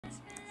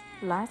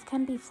Life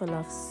can be full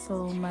of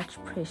so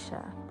much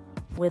pressure,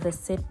 whether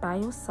set by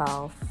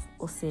yourself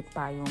or set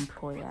by your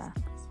employer.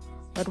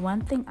 But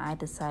one thing I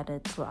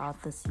decided throughout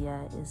this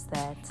year is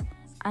that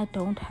I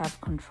don't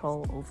have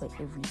control over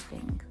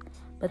everything.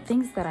 But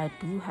things that I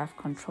do have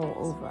control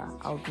over,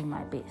 I'll do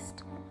my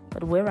best.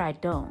 But where I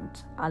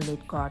don't, I'll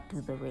let God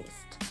do the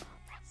rest.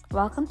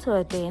 Welcome to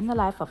a day in the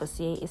life of a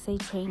CASA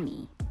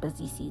trainee,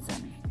 busy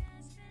season.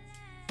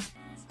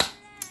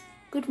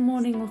 Good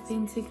morning,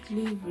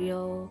 Authentically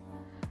Real.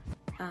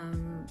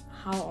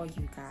 How are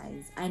you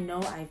guys? I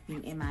know I've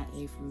been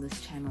MIA from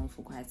this channel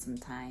for quite some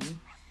time.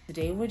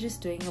 Today we're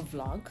just doing a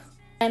vlog,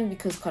 and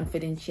because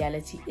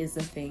confidentiality is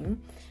a thing,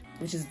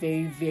 which is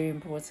very, very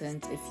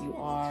important if you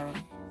are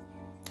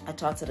a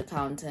chartered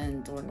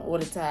accountant or an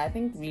auditor. I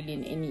think really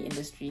in any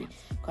industry,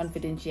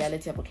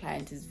 confidentiality of a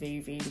client is very,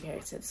 very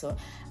imperative. So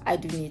I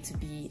do need to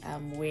be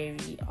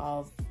wary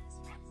of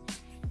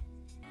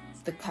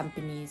the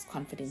company's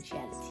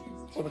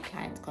confidentiality or the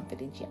client's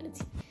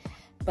confidentiality.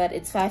 But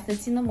it's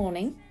 5:30 in the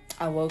morning.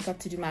 I woke up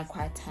to do my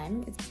quiet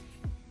time.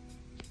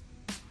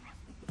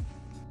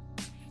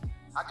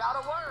 I got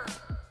a word.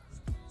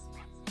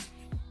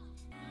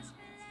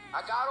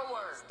 I got a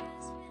word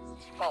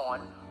on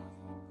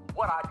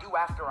what I do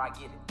after I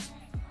get it.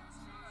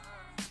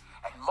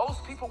 And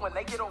most people, when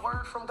they get a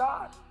word from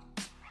God.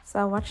 So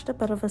I watched a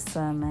bit of a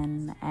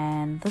sermon,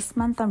 and this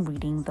month I'm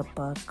reading the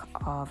book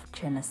of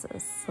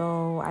Genesis.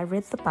 So I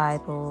read the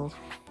Bible,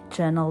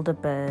 journaled a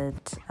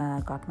bit,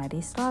 got my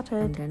day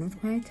started. I'm done with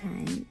quiet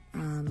time.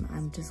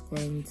 I'm just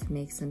going to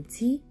make some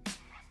tea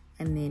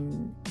and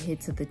then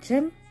head to the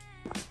gym.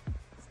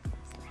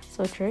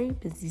 So during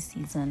busy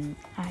season,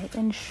 I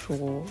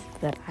ensure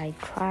that I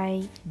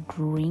try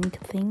drink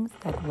things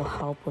that will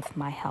help with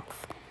my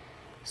health.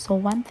 So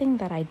one thing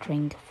that I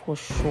drink for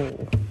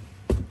sure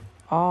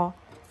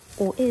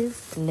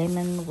is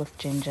lemon with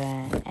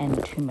ginger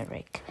and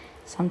turmeric.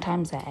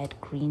 Sometimes I add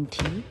green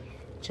tea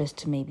just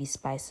to maybe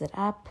spice it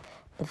up,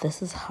 but this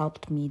has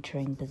helped me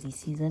during busy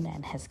season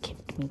and has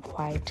kept me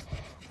quite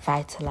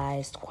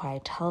vitalized,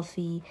 quite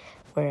healthy,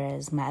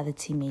 whereas my other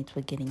teammates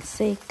were getting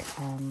sick.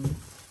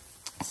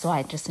 So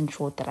I just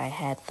ensured that I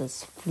had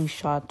this flu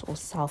shot or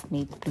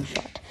self-made flu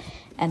shot,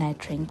 and I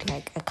drank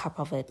like a cup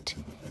of it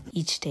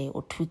each day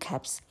or 2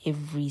 cups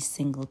every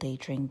single day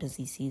during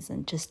busy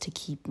season just to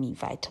keep me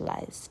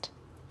vitalized.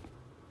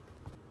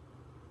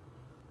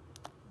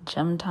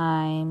 Gym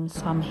time,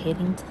 so I'm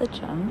heading to the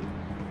gym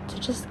to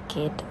just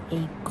get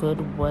a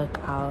good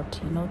workout,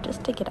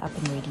 just to get up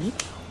and ready.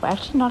 We're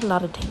actually not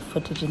allowed to take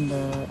footage in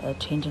the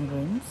changing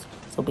rooms,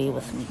 so bear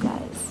with me,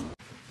 guys.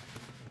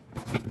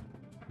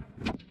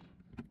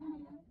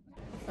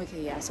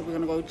 Okay, yeah, so we're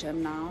gonna go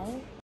gym now.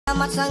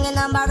 My tongue and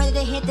I'm about ready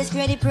to hit this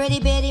pretty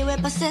bitty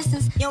with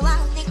persistence. Yo, I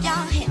don't think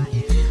y'all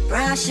hit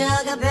brown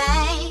sugar,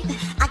 babe.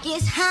 I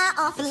get high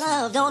off of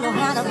love, don't know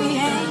how to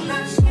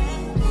behave.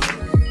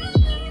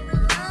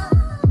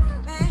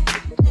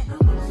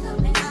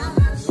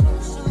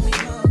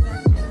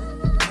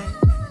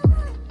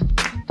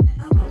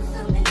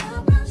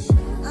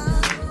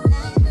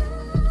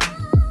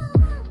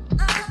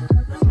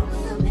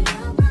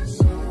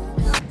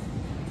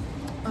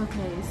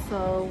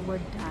 So we're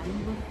done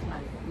with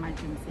my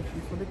gym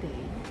session for the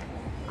day.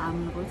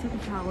 I'm gonna go take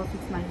a shower,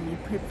 fix my hair,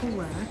 prep for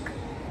work,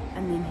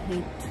 and then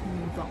head to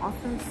the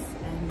office,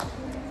 and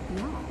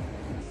yeah.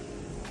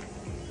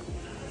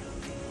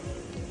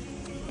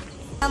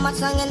 My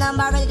tongue and I'm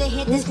about ready to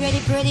hit this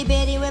pretty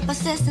bitty with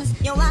persistence.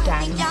 Yo, I don't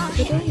think y'all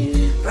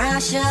hit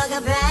brown sugar,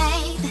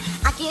 babe.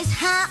 I get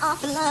high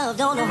off of love,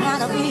 don't know how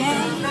to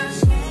behave.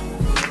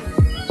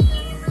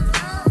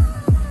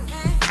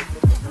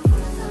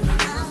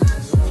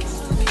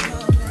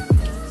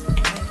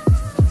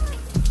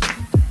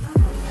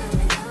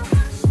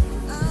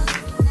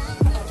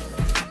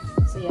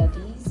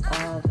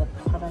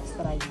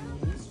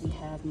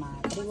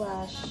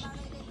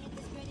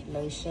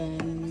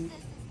 Lotion,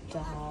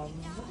 Dove,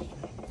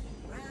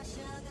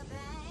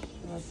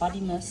 body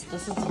mist.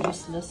 This is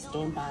useless,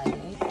 don't buy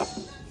it.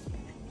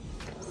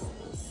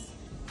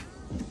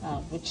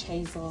 Witch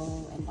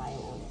hazel and bio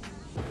oil.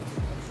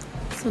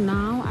 So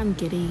now I'm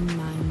getting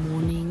my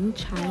morning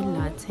chai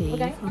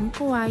latte from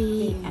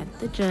Kauai at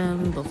the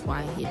gym before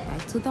I head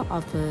back to the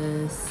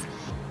office.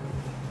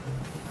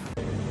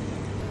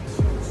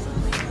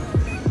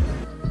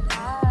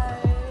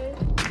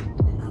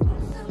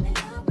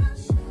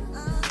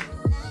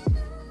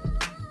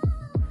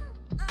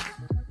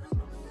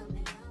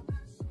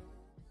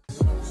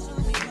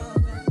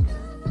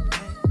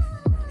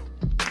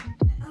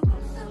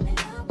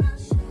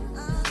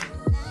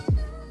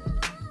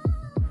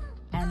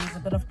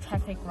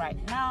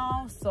 Right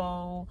now,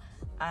 so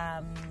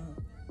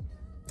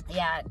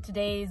yeah,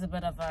 today is a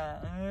bit of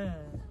a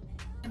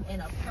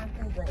in a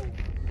purple robe.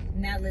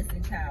 Now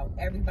listen, child,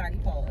 everybody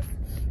pause.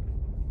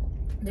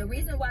 The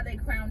reason why they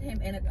crowned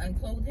him and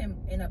clothed him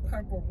in a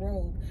purple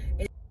robe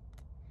is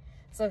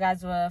so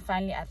guys, we're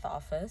finally at the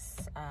office.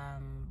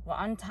 We're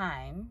on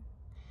time,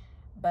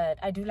 But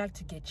I do like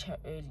to get here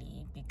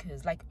early,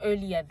 because like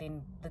earlier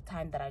than the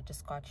time that I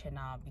just got here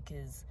now,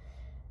 because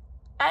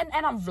and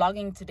I'm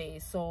vlogging today,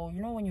 so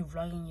you know when you're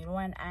vlogging you don't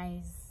want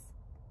eyes.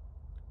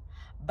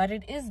 But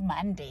it is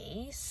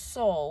Monday,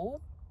 so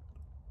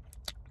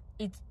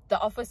the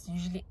office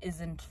usually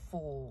isn't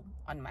full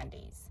on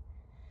Mondays.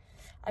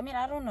 I mean,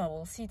 I don't know,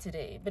 we'll see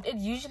today, but it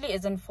usually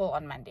isn't full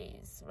on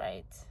Mondays,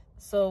 right?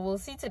 So we'll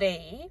see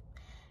today,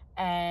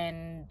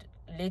 and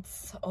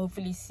let's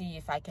hopefully see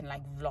if I can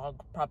like vlog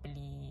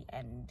properly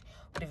and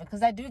whatever,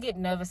 because I do get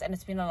nervous, and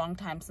it's been a long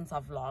time since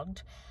I've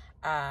vlogged.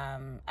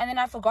 And then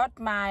I forgot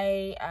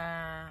my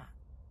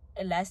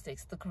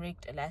elastics, the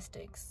correct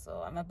elastics,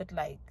 so I'm a bit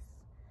like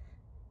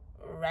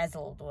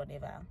razzled or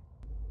whatever.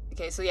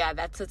 Okay, so yeah,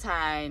 that's the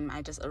time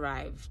I just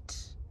arrived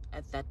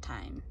at that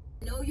time.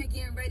 I know you're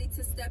getting ready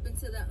to step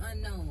into the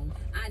unknown.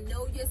 I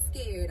know you're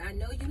scared. I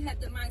know you have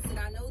the mindset.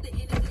 I know the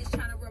enemy is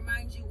trying to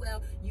remind you,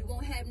 well, you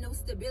won't have no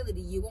stability.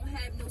 You won't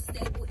have no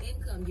stable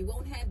income. You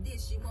won't have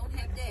this. You won't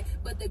have that.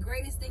 But the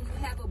greatest thing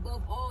you have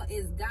above all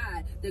is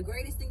God. The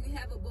greatest thing you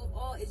have above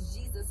all is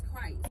Jesus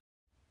Christ.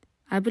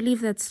 I believe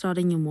that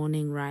starting your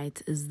morning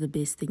right is the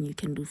best thing you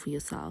can do for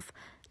yourself.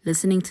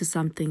 Listening to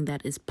something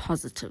that is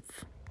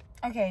positive.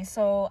 Okay,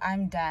 so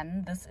I'm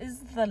done. This is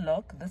the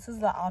look. This is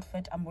the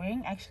outfit. I'm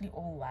wearing actually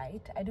all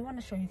white. I do want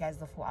to show you guys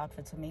the full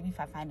outfit, so maybe if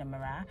I find a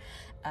mirror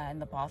in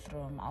the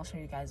bathroom, I'll show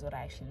you guys what I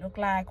actually look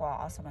like, or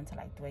I'll ask someone to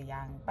like do a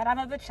young. But I'm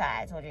a bit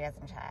shy. I told you guys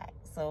I'm shy.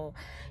 So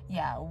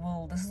yeah,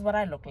 well, this is what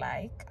I look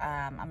like.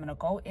 I'm gonna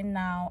go in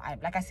now.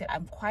 Like I said,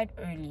 I'm quite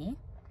early.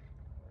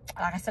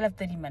 Like I still have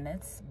 30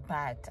 minutes,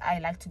 but I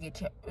like to get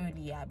here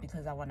earlier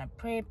because I want to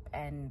prep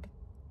and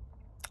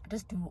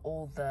just do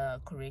all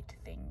the correct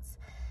things.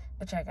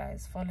 But yeah,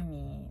 guys, follow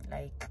me.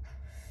 Like,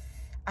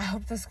 I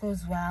hope this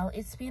goes well.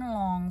 It's been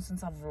long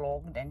since I've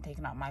vlogged and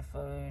taken out my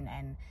phone,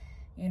 and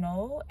you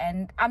know,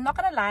 and I'm not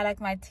gonna lie,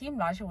 like my team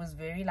last year was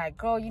very like,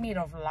 girl, you need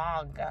a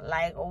vlog,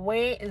 like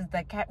where is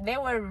the they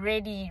were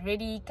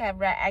ready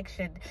camera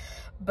action,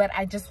 but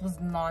I just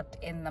was not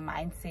in the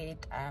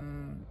mindset.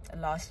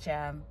 Last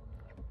year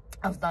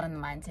I was not in the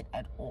mindset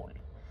at all.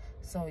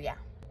 So yeah.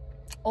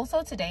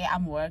 Also today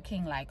I'm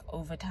working like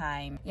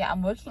overtime. Yeah,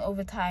 I'm working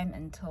overtime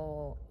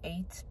until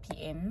 8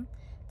 p.m.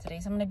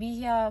 today, so I'm gonna be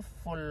here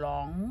for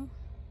long.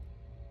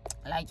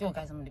 Like, yo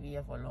guys, I'm gonna be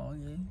here for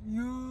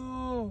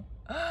long.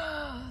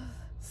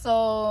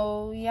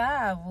 So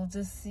yeah, we'll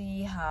just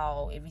see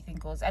how everything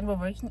goes. And we're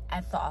working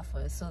at the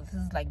office, so this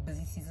is like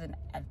busy season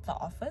at the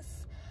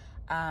office.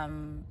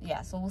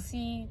 Yeah, so we'll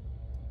see.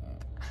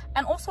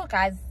 And also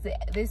guys,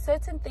 there's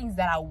certain things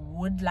that I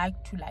would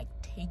like to like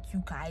take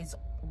you guys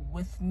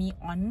with me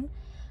on,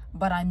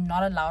 but I'm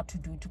not allowed to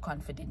due to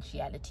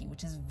confidentiality,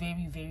 which is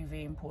very, very,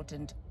 very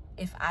important.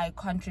 If I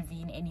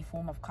contravene any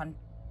form of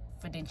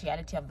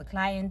confidentiality of the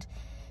client,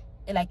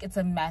 like it's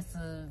a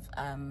massive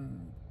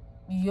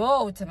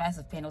it's a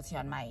massive penalty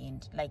on my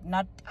end. Like,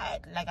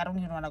 I don't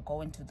even want to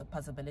go into the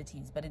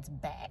possibilities, but it's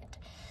bad.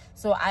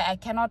 So I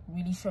cannot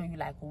really show you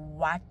like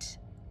what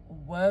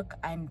work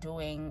I'm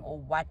doing or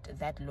what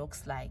that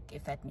looks like,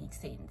 if that makes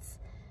sense.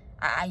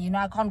 I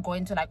can't go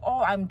into like,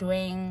 oh, I'm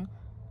doing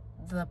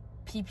the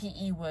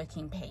PPE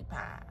working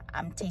paper,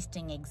 I'm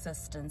testing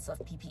existence of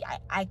PPE.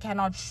 I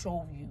cannot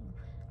show you.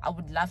 I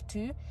would love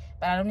to,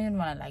 but I don't even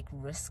want to like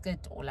risk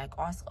it, or like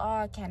ask, oh,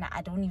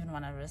 I don't even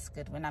want to risk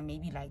it when I'm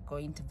maybe like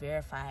going to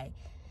verify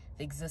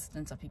the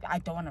existence of people. I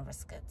don't want to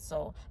risk it.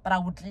 So, but I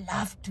would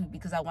love to,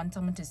 because I want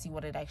someone to see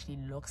what it actually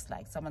looks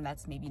like. Someone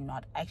that's maybe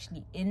not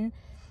actually in,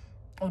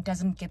 or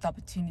doesn't get the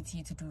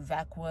opportunity to do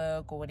vac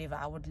work or whatever.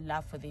 I would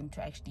love for them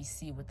to actually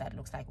see what that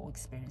looks like or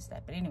experience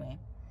that. But anyway,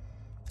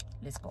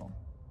 let's go.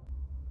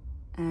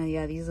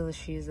 Yeah, these are the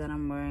shoes that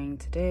I'm wearing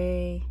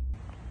today.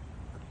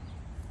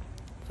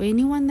 For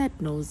anyone that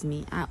knows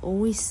me, I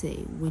always say,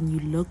 when you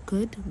look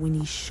good, when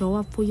you show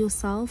up for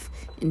yourself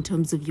in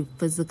terms of your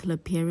physical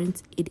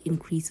appearance, it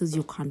increases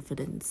your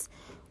confidence.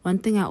 One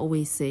thing I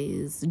always say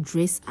is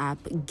dress up,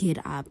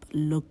 get up,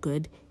 look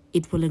good.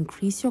 It will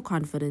increase your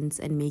confidence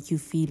and make you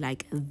feel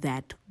like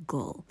that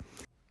girl.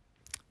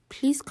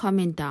 Please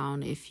comment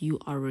down if you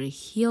are a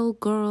heel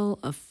girl,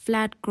 a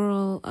flat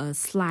girl, a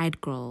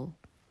slide girl.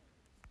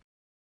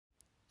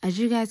 As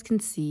you guys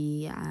can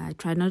see, I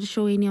try not to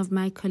show any of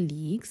my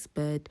colleagues,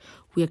 but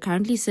we are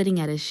currently sitting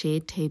at a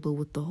shared table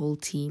with the whole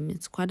team.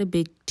 It's quite a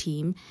big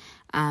team.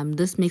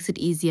 This makes it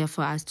easier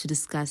for us to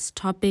discuss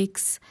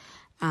topics,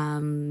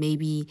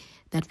 maybe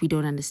that we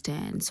don't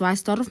understand. So I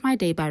start off my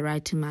day by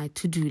writing my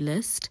to-do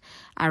list.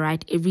 I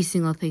write every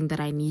single thing that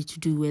I need to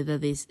do, whether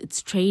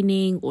it's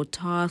training or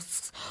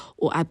tasks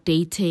or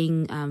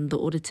updating the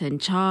auditor in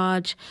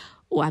charge,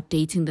 or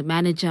updating the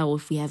manager, or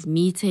if we have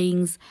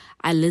meetings.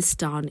 I list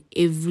down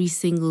every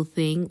single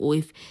thing, or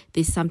if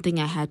there's something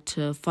I had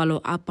to follow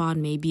up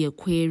on, maybe a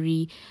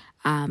query,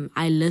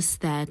 I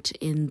list that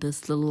in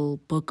this little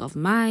book of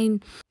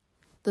mine.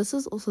 This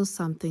is also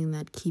something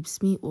that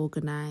keeps me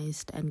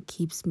organized and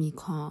keeps me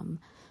calm.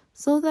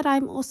 so that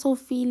I'm also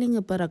feeling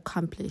a bit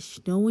accomplished.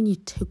 You know, when you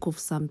tick off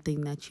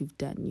something that you've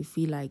done, you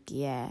feel like,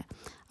 yeah,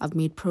 I've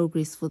made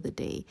progress for the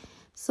day.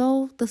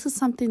 So this is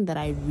something that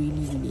I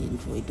really, really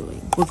enjoy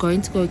doing. We're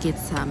going to go get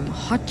some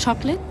hot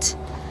chocolate.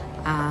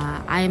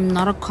 I am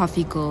not a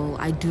coffee girl.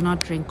 I do not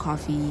drink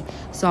coffee,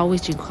 so I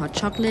always drink hot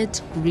chocolate,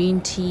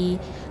 green tea,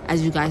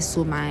 as you guys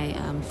saw my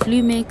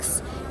flu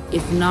mix.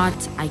 If not,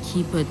 I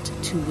keep it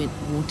to with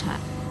water.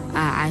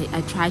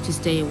 I try to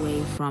stay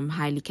away from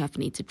highly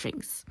caffeinated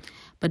drinks.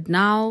 But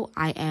now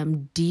I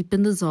am deep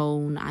in the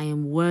zone. I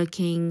am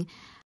working.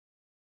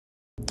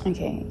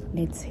 Okay,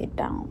 let's head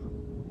down.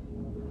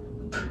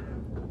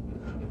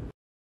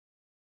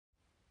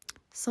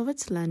 So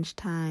it's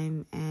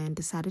lunchtime and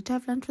decided to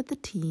have lunch with the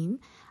team.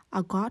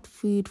 I got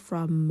food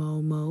from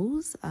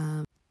Momo's.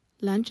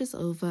 Lunch is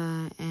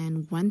over,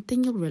 and one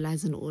thing you'll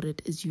realize in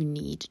audit is you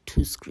need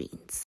 2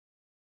 screens.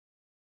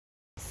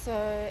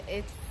 So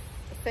it's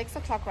 6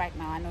 o'clock right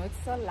now. I know it's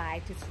so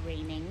light, it's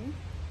raining.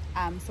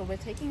 So we're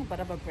taking a bit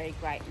of a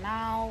break right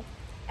now,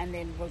 and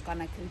then we're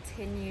gonna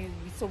continue.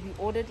 So we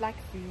ordered like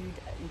food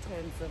in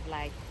terms of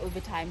like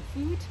overtime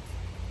food.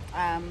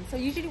 So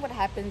usually what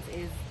happens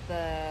is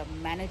the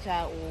manager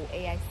or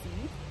AIC,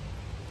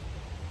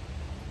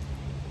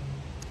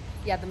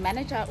 the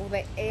manager or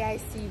the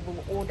AIC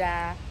will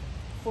order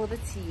for the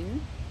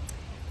team,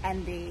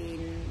 and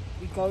then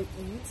we go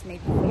eat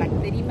maybe for like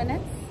 30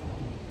 minutes,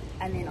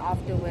 and then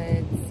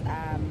afterwards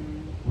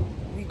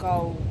we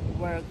go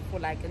work for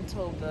like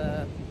until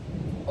the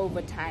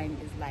overtime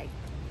is like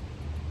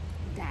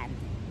done.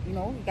 You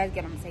know, you guys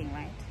get what I'm saying,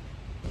 right?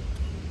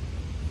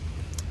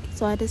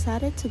 So I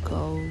decided to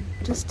go,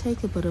 just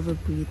take a bit of a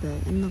breather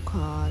in the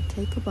car,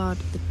 take about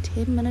a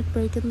 10-minute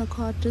break in the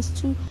car just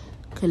to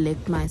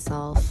collect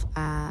myself.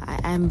 I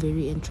am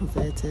very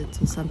introverted,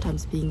 so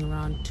sometimes being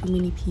around too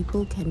many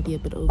people can be a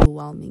bit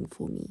overwhelming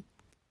for me.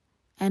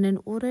 And in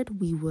audit,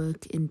 we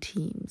work in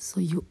teams,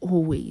 so you're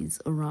always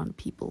around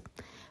people.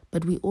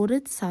 But we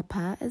ordered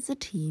supper as a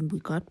team. We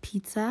got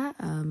pizza.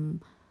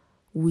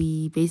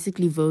 We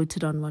basically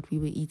voted on what we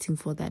were eating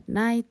for that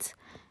night,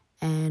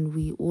 and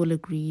we all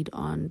agreed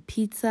on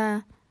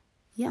pizza.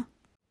 Yeah.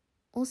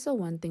 Also,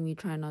 one thing we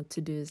try not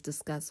to do is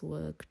discuss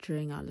work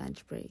during our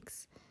lunch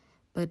breaks.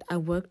 But I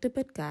worked a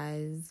bit,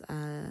 guys.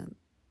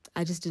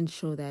 I just didn't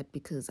show that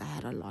because I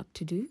had a lot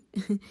to do.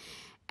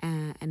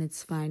 And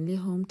it's finally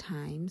home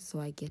time, so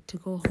I get to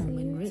go home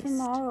and rest.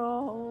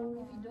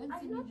 Tomorrow. If you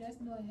don't see me,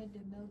 just know I had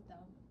a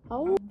meltdown.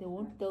 Oh,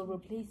 they'll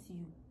replace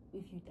you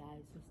if you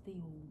die, so stay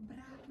home.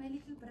 Bruh, my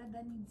little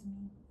brother needs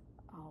me.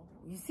 Oh,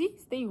 you see?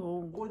 Stay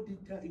home.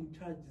 Auditor in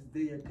charge is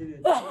there.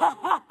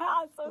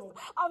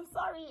 I'm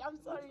sorry.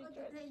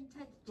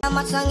 I'm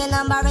a tongue and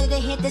I'm about ready to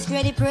hit this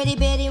pretty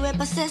bitty with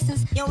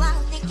persistence. Yo, I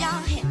don't think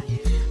y'all hit me.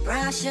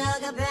 Brown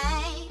sugar,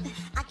 babe.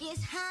 I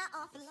guess high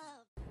off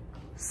love.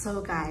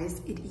 So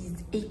guys, it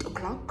is 8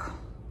 o'clock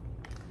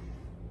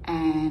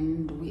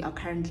and we are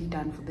currently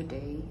done for the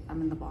day.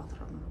 I'm in the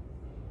bathroom.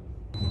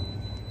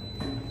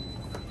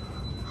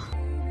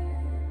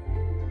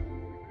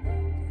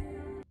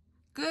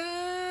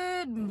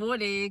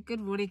 Good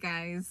morning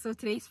guys. So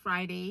today's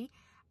Friday.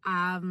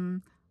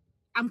 I'm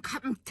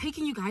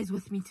taking you guys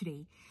with me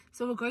today.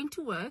 So we're going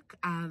to work.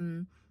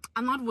 I'm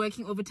not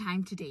working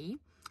overtime today.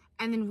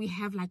 And then we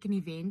have like an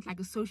event, like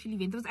a social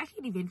event. There was actually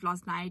an event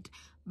last night,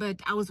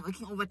 but I was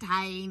working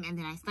overtime and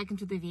then I stuck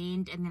into the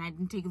event and then I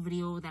didn't take a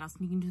video that I was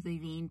sneaking to the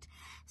event.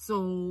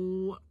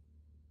 So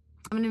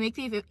I'm going to make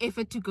the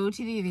effort to go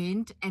to the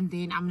event, and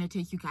then I'm going to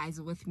take you guys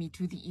with me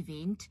to the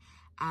event,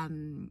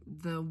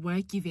 the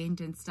work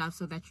event and stuff,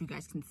 so that you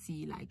guys can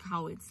see like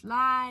how it's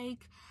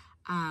like,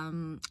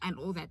 and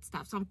all that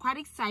stuff. So I'm quite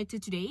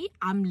excited today.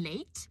 I'm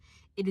late.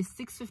 It is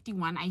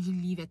 6:51. I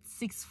usually leave at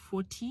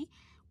 6:40.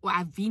 Or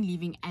I've been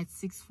leaving at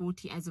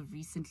 6:40 as of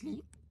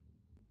recently.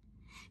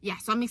 Yeah,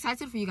 so I'm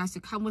excited for you guys to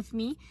come with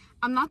me.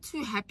 I'm not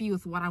too happy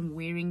with what I'm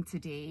wearing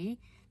today.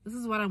 This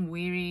is what I'm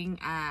wearing.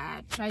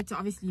 Try to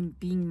obviously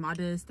being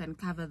modest and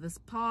cover this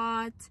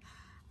part.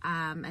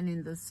 And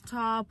then this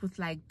top with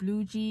like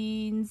blue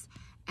jeans.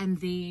 And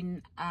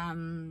then I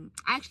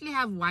actually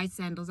have white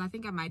sandals. I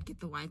think I might get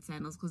the white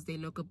sandals because they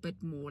look a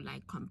bit more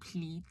like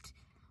complete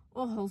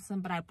or wholesome.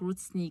 But I brought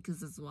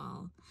sneakers as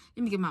well.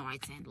 Let me get my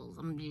white sandals.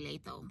 I'm gonna be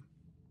late though.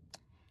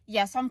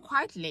 Yeah, so I'm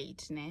quite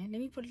late, né? Let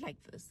me put it like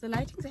this. The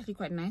lighting's actually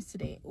quite nice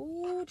today.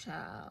 Oh,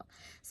 child.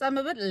 So I'm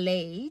a bit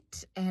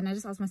late, and I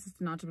just asked my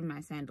sister not to bring my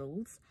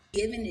sandals.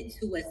 Giving it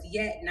to us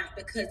yet, not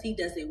because he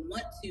doesn't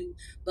want to,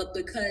 but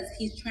because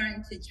he's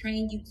trying to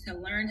train you to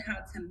learn how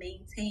to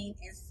maintain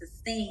and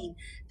sustain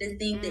the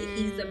thing that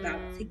he's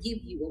about to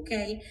give you,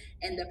 okay?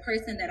 And the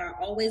person that I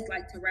always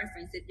like to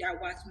reference, if y'all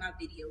watch my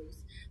videos,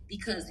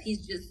 because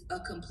he's just a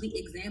complete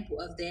example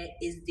of that,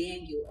 is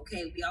Daniel,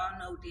 okay? We all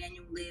know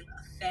Daniel lived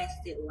a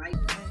fasted life.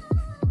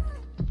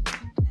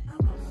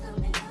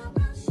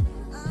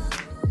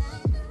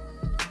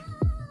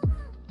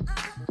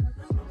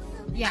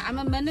 Yeah, I'm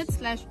a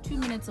minute/2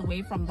 minutes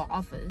away from the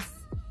office,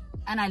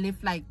 and I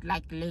live like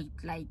late,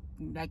 like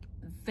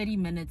 30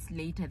 minutes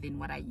later than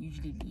what I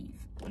usually leave,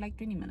 or like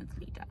 20 minutes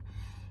later.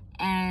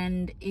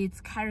 And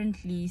it's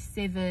currently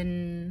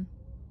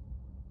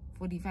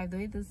 7:45. The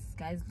way this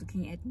guy's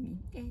looking at me,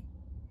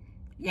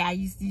 yeah,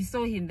 you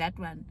saw him, that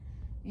one.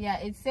 Yeah,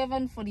 it's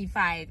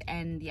 7:45,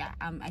 and yeah,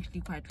 I'm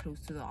actually quite close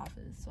to the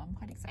office, so I'm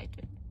quite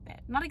excited.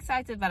 Not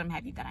excited, but I'm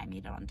happy that I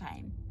made it on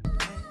time.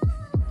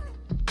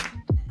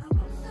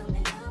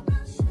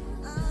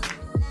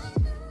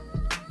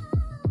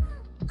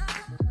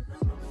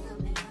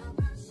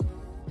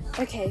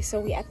 Okay, so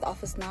we're at the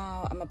office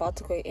now. I'm about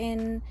to go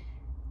in,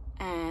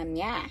 and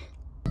yeah.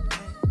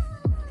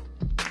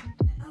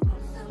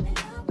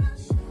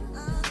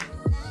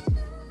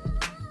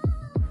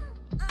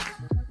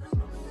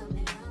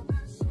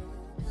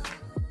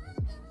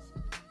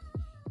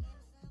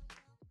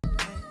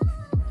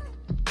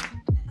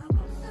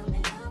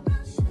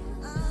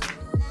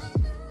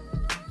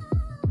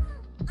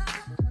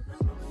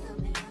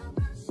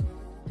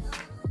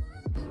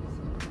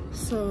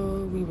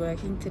 So we're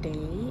working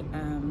today.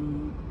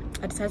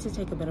 I decided to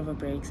take a bit of a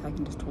break so I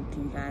can just talk to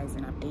you guys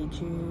and update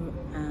you.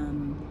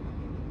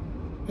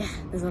 Yeah,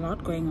 there's a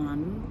lot going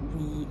on.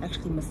 We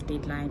actually missed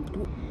deadline.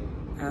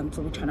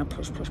 So we're trying to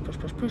push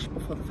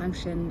before the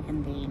function,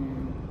 and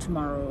then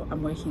tomorrow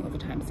I'm working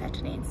overtime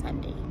Saturday and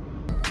Sunday.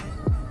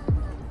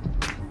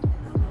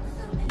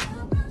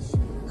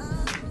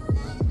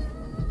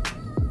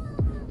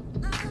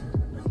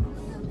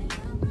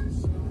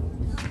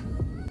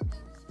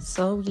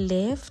 So we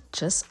left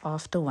just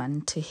after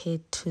 1 to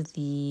head to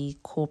the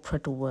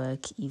corporate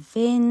work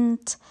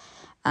event.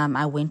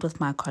 I went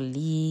with my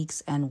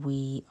colleagues, and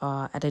we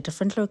are at a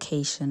different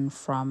location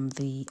from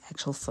the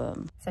actual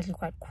firm. It's actually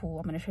quite cool.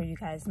 I'm going to show you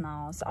guys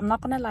now. So I'm not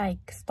going to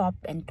like stop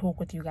and talk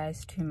with you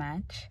guys too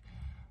much.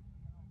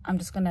 I'm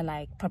just going to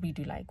like probably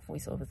do like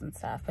voiceovers and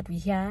stuff. But we're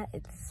here.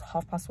 It's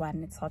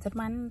 1:30. It starts at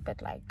 1,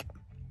 but like,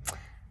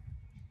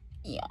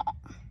 yeah.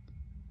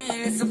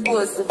 It's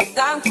supposed to be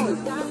thankful.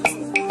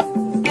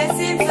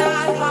 Blessings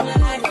all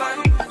coming like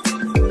fun.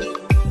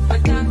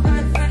 But thank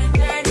God for the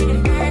journey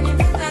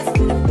that us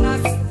to the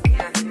plus.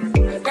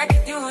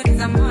 Gratitude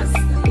is a must.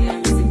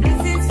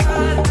 Blessings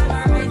fall on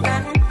my right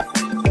hand.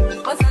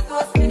 What's a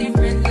toast to the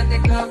friends that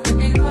they come to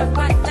the Lord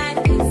part time.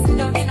 Sit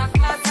down in a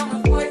class and we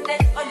put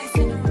that only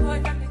see the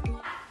road.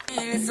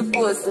 It's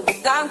supposed to be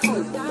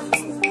thankful.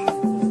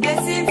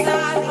 Blessings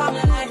all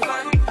coming like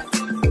fun.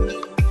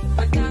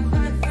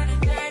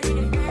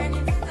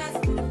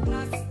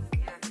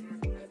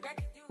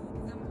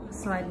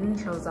 So I didn't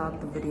close out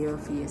the video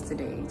for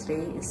yesterday.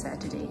 Today is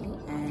Saturday,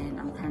 and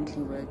I'm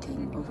currently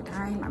working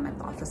overtime. I'm at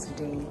the office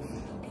today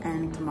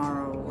and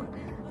tomorrow.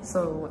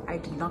 So I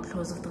did not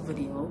close off the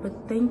video,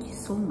 but thank you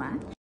so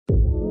much.